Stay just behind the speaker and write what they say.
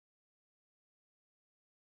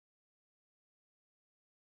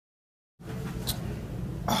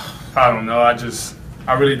I don't know.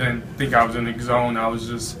 I really didn't think I was in the zone. I was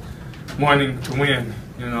just wanting to win.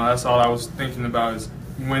 You know, that's all I was thinking about, is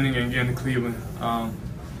winning and getting to Cleveland.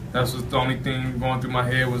 That's the only thing going through my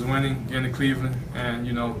head, was winning, getting to Cleveland, and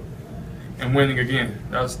and winning again.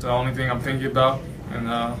 That's the only thing I'm thinking about, and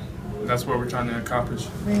that's what we're trying to accomplish.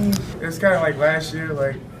 I mean, it's kind of like last year,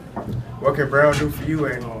 like, what can Brown do for you?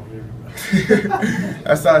 And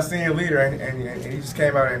that's our senior leader, and he just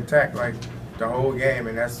came out intact like the whole game,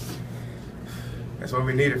 and that's what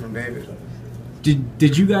we needed from David.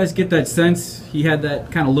 Did you guys get that sense he had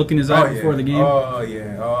that kind of look in his eye before the game? Oh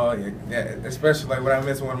yeah. Especially like when I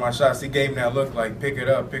missed one of my shots, he gave me that look like pick it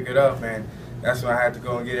up, man. That's when I had to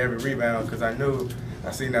go and get every rebound, because I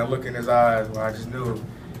seen that look in his eyes. Well, I just knew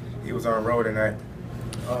he was on the road tonight.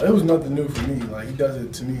 It was nothing new for me. Like, he does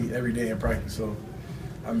it to me every day in practice. So,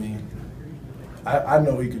 I mean, I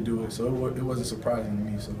know he could do it. So it wasn't surprising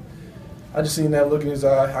to me. So I just seen that look in his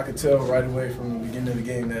eye. I could tell right away from the beginning of the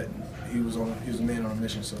game that he was a man on a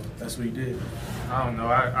mission. So that's what he did. I don't know.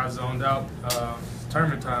 I zoned out. It's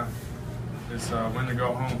tournament time. It's when to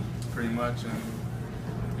go home, pretty much.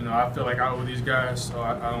 And I feel like I owe these guys, so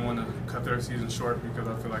I don't want to cut their season short, because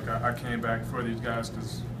I feel like I came back for these guys,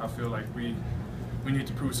 because I feel like we need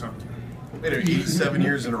to prove something. Made it 87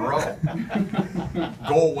 years in a row.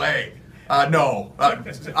 Go away. No,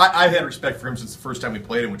 I had respect for him since the first time we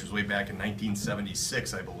played him, which was way back in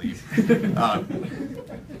 1976, I believe.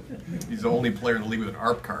 He's the only player in the league with an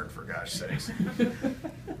ARP card, for gosh sakes.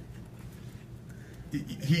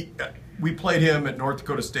 We played him at North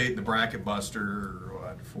Dakota State in the Bracket Buster,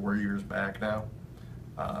 4 years back now.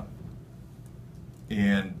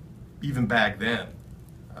 And even back then,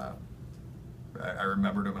 I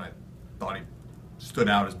remembered him, and I thought he stood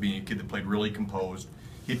out as being a kid that played really composed,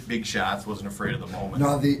 hit big shots, wasn't afraid of the moment.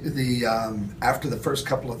 No, the after the first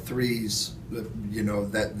couple of threes,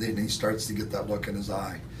 that then he starts to get that look in his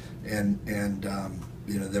eye, and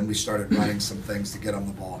then we started running some things to get him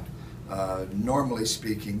the ball. Normally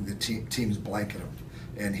speaking, the team's blanket him,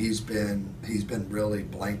 and he's been really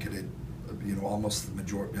blanketed, almost the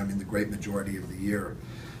majority. I mean, the great majority of the year.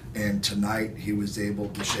 And tonight he was able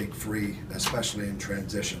to shake free, especially in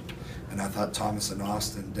transition. And I thought Thomas and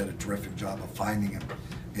Austin did a terrific job of finding him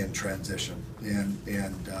in transition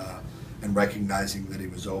and recognizing that he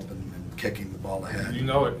was open and kicking the ball ahead. You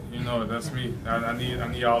know it. That's me. I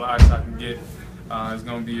need all the ice I can get. It's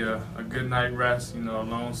gonna be a good night rest. A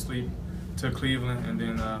long sleep to Cleveland, and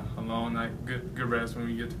then a long night good rest when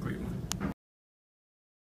we get to Cleveland.